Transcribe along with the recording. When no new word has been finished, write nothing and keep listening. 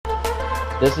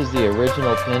This is the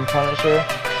original pin punisher.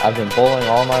 I've been bowling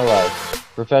all my life.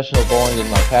 Professional bowling is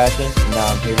my passion, and now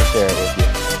I'm here to share it with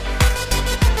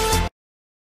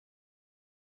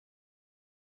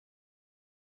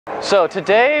you. So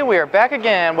today we are back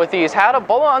again with these how to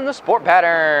bowl on the sport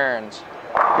patterns.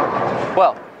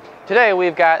 Well, today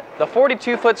we've got the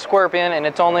 42-foot square pin, and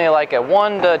it's only like a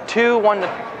 1 to 2,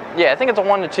 I think it's a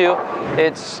 1 to 2.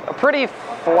 It's pretty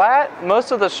flat.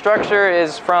 Most of the structure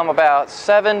is from about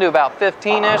 7 to about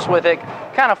 15-ish, with it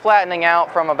kind of flattening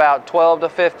out from about 12 to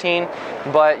 15,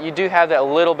 but you do have that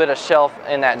little bit of shelf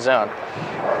in that zone.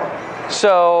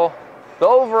 So the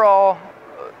overall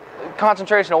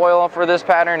concentration of oil for this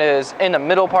pattern is in the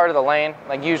middle part of the lane.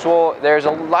 Like usual, there's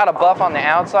a lot of buff on the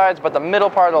outsides, but the middle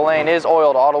part of the lane is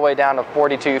oiled all the way down to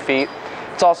 42 feet.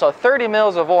 It's also 30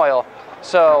 mils of oil,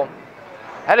 so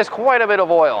that is quite a bit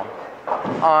of oil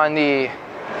on the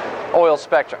oil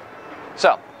spectrum.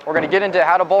 So we're going to get into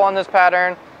how to bowl on this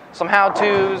pattern, some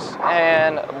how-tos,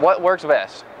 and what works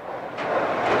best.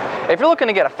 If you're looking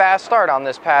to get a fast start on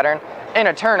this pattern in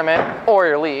a tournament or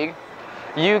your league,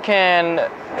 you can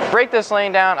break this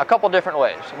lane down a couple different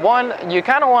ways. One, you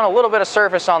kind of want a little bit of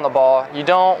surface on the ball. You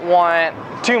don't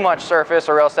want too much surface,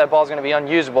 or else that ball is going to be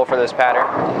unusable for this pattern.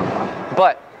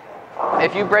 But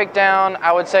if you break down,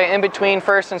 I would say in between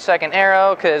first and second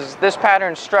arrow, because this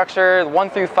pattern structure 1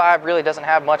 through 5 really doesn't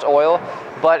have much oil,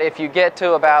 but if you get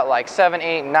to about like 7,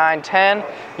 8, 9, 10,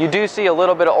 you do see a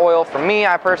little bit of oil. For me,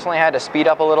 I personally had to speed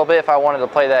up a little bit if I wanted to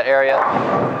play that area.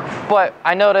 But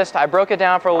I noticed I broke it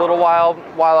down for a little while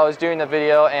I was doing the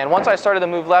video, and once I started to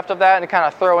move left of that and kind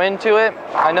of throw into it,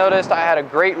 I noticed I had a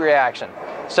great reaction.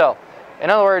 So in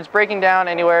other words, breaking down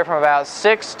anywhere from about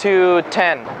 6 to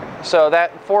 10. So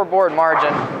that 4-board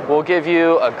margin will give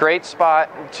you a great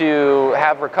spot to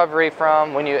have recovery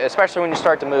from, especially when you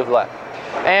start to move left.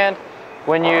 And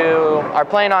when you are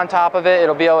playing on top of it,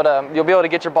 you'll be able to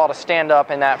get your ball to stand up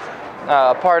in that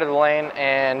part of the lane,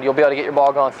 and you'll be able to get your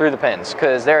ball going through the pins,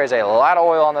 because there is a lot of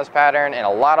oil on this pattern and a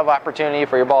lot of opportunity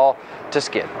for your ball to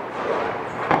skid.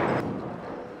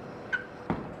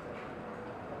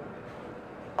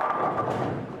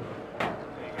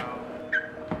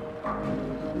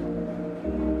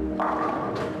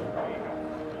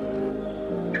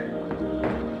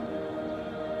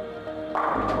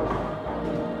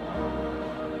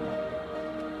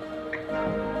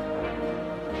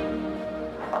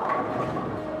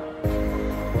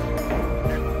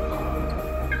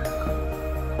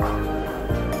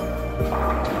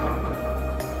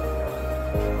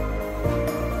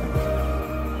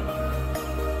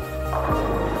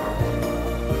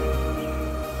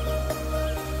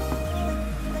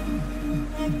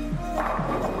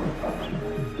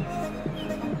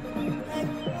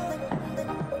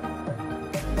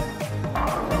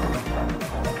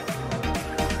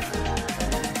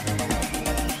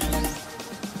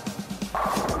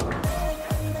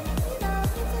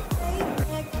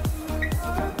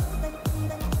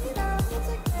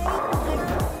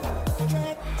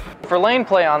 For lane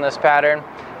play on this pattern,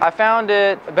 I found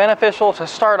it beneficial to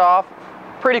start off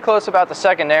pretty close about the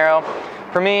second arrow.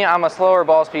 For me, I'm a slower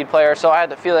ball speed player, so I had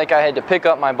to feel like I had to pick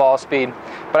up my ball speed.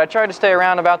 But I tried to stay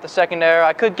around about the second arrow.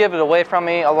 I could give it away from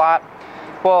me a lot.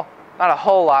 Well, not a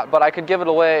whole lot, but I could give it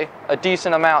away a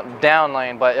decent amount down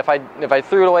lane. But if I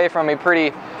threw it away from me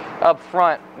pretty up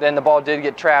front, then the ball did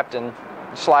get trapped and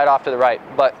slide off to the right.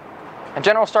 But a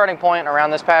general starting point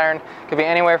around this pattern could be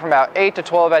anywhere from about 8 to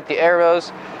 12 at the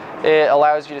arrows. It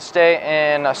allows you to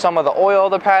stay in some of the oil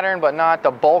of the pattern, but not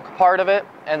the bulk part of it.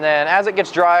 And then as it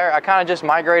gets drier, I kind of just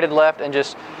migrated left and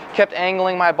just kept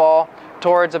angling my ball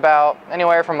towards about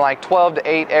anywhere from like 12 to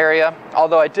 8 area.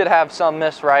 Although I did have some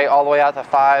miss right all the way out to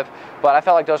 5, but I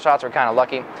felt like those shots were kind of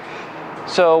lucky.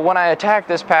 So when I attacked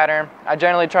this pattern, I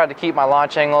generally tried to keep my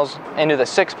launch angles into the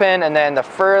 6-pin, and then the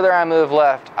further I moved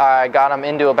left, I got them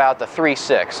into about the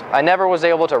 3-6. I never was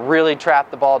able to really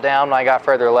trap the ball down when I got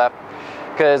further left,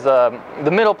 because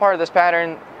the middle part of this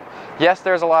pattern, yes,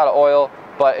 there's a lot of oil,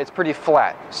 but it's pretty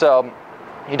flat. So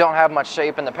you don't have much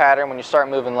shape in the pattern when you start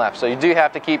moving left. So you do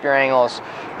have to keep your angles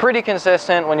pretty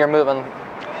consistent when you're moving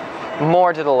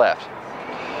more to the left.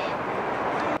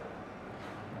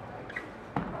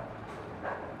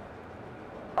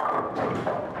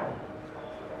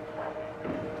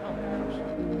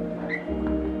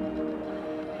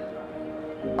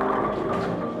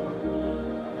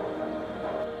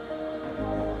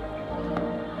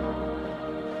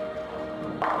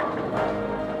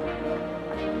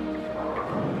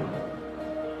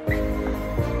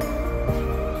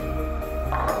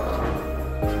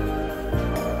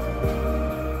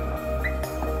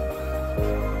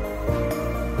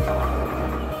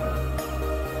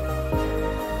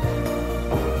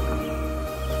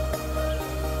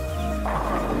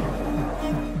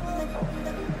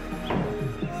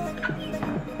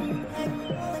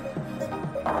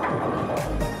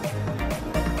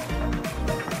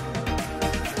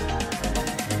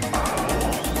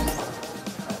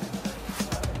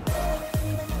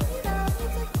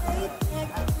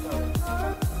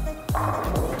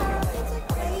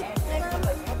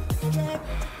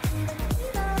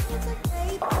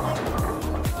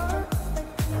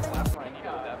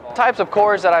 types of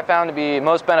cores that I found to be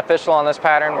most beneficial on this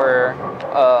pattern were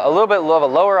a little bit of a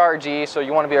lower RG, so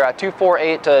you want to be around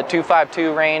 248 to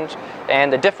 252 range,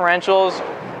 and the differentials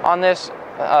on this,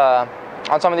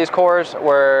 on some of these cores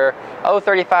were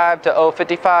 035 to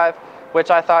 055,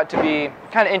 which I thought to be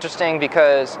kind of interesting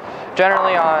because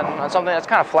generally on something that's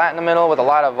kind of flat in the middle with a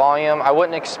lot of volume, I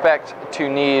wouldn't expect to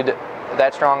need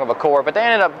that strong of a core, but they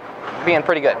ended up being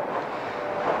pretty good.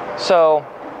 So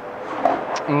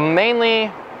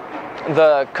mainly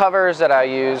the covers that I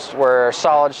used were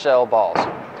solid shell balls,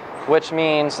 which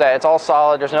means that it's all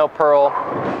solid, there's no pearl,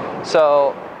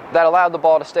 so that allowed the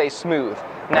ball to stay smooth.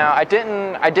 Now I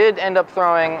did end up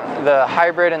throwing the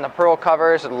hybrid and the pearl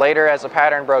covers later as the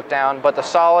pattern broke down, but the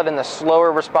solid and the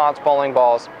slower response bowling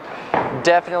balls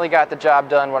definitely got the job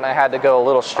done when I had to go a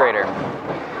little straighter.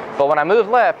 But when I moved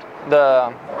left,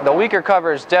 the weaker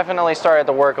covers definitely started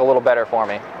to work a little better for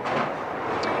me.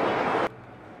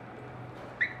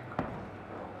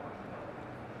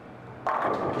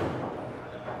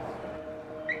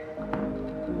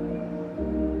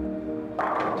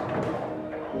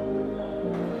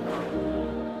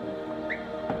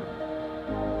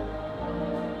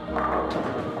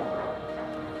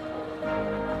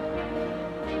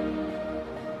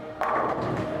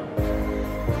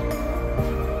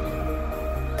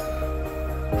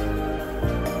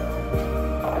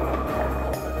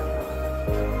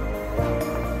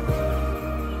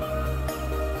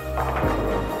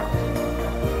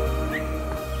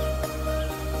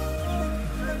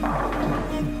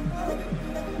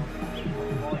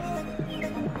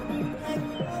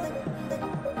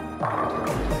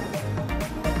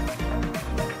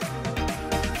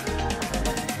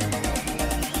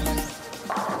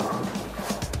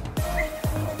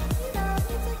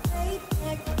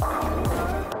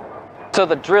 So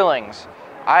the drillings,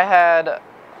 I had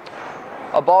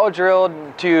a ball drilled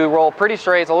to roll pretty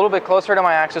straight. It's a little bit closer to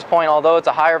my axis point, although it's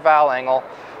a higher valve angle.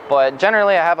 But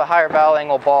generally I have a higher valve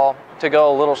angle ball to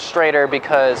go a little straighter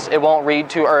because it won't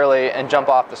read too early and jump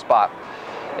off the spot.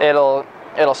 It'll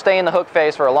stay in the hook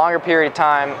face for a longer period of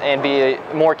time and be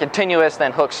more continuous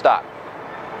than hook stop.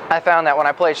 I found that when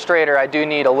I play straighter, I do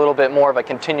need a little bit more of a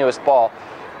continuous ball,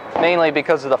 mainly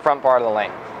because of the front part of the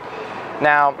lane.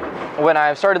 Now, when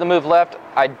I started to move left,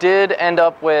 I did end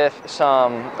up with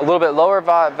a little bit lower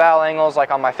valve angles. Like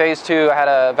on my phase 2, I had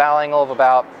a valve angle of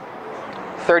about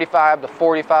 35 to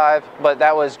 45, but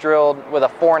that was drilled with a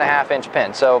 4.5-inch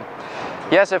pin. So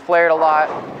yes, it flared a lot,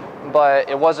 but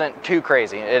it wasn't too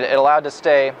crazy. It allowed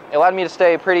me to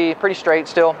stay pretty straight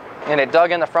still, and it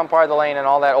dug in the front part of the lane and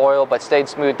all that oil, but stayed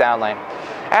smooth down lane.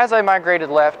 As I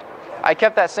migrated left, I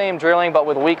kept that same drilling but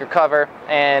with a weaker cover,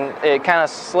 and it kind of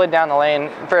slid down the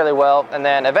lane fairly well. And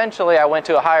then eventually I went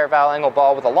to a higher valve angle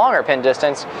ball with a longer pin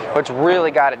distance, which really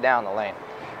got it down the lane.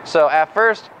 So at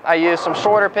first I used some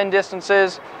shorter pin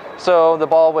distances so the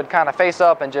ball would kind of face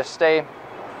up and just stay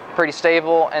pretty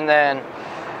stable. And then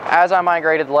as I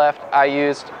migrated left, I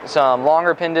used some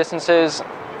longer pin distances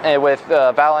with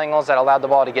valve angles that allowed the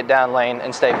ball to get down lane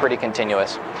and stay pretty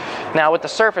continuous. Now with the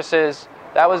surfaces,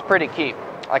 that was pretty key.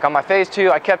 Like on my phase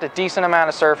 2, I kept a decent amount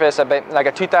of surface, like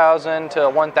a 2000 to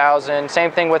 1000.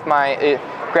 Same thing with my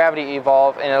Gravity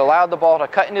Evolve, and it allowed the ball to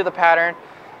cut into the pattern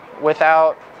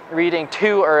without reading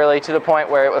too early to the point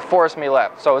where it would force me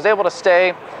left. So I was able to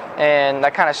stay in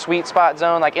that kind of sweet spot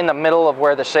zone, like in the middle of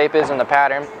where the shape is in the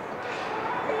pattern,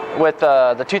 with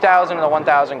the 2000 and the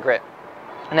 1000 grit.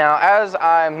 Now, as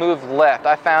I moved left,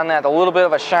 I found that a little bit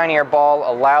of a shinier ball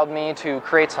allowed me to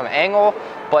create some angle,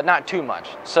 but not too much.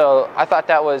 So I thought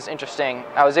that was interesting.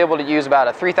 I was able to use about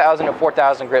a 3000 to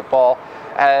 4000 grit ball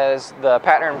as the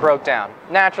pattern broke down.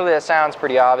 Naturally, that sounds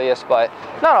pretty obvious, but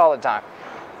not all the time.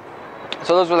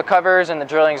 So those were the covers and the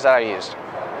drillings that I used.